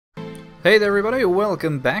Hey there everybody,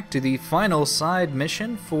 welcome back to the final side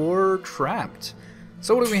mission for Trapt.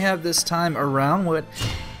 So what do we have this time around? What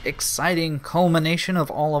exciting culmination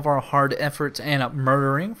of all of our hard efforts and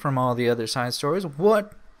murdering from all the other side stories.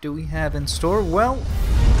 What do we have in store? Well,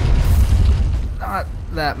 not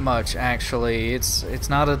that much actually. It's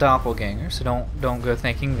not a doppelganger, so don't go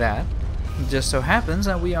thinking that. It just so happens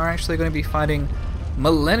that we are actually going to be fighting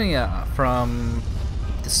Millennia from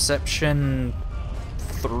Deception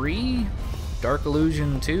 3? Dark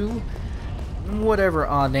Illusion 2? Whatever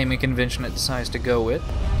odd naming convention it decides to go with.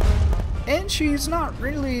 And she's not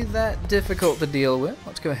really that difficult to deal with.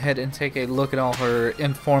 Let's go ahead and take a look at all her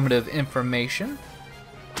informative information.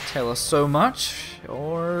 Tell us so much,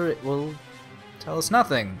 or it will tell us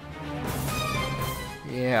nothing.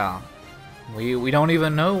 Yeah. We don't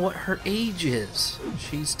even know what her age is.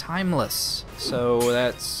 She's timeless. So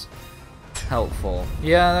that's helpful.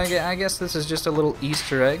 Yeah, I guess this is just a little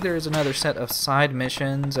Easter egg. There is another set of side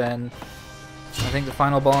missions, and I think the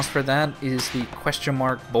final boss for that is the question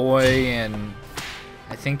mark boy, and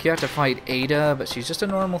I think you have to fight Ada, but she's just a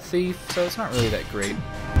normal thief, so it's not really that great.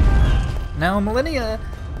 Now, Millennia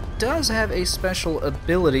does have a special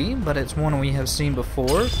ability, but it's one we have seen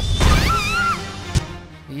before.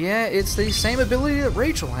 Yeah, it's the same ability that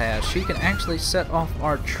Rachel has. She can actually set off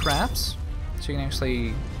our traps. She can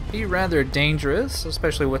actually be rather dangerous,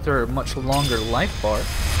 especially with her much longer life bar.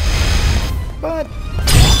 But,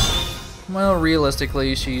 well,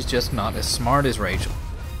 realistically, she's just not as smart as Rachel.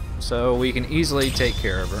 So we can easily take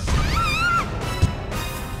care of her.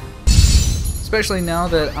 Especially now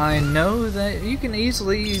that I know that you can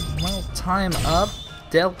easily, well, time up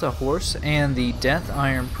Delta Horse and the Death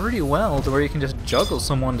Iron pretty well to where you can just juggle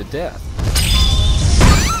someone to death.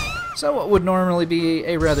 So what would normally be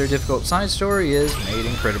a rather difficult side story is made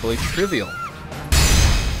incredibly trivial.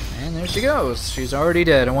 And there she goes. She's already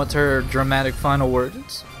dead. And what's her dramatic final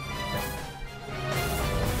words?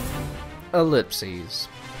 Ellipses.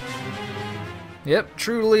 Yep,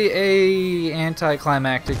 truly a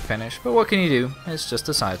anticlimactic finish, but what can you do? It's just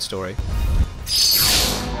a side story.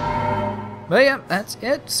 But yeah, that's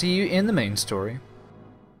it. See you in the main story.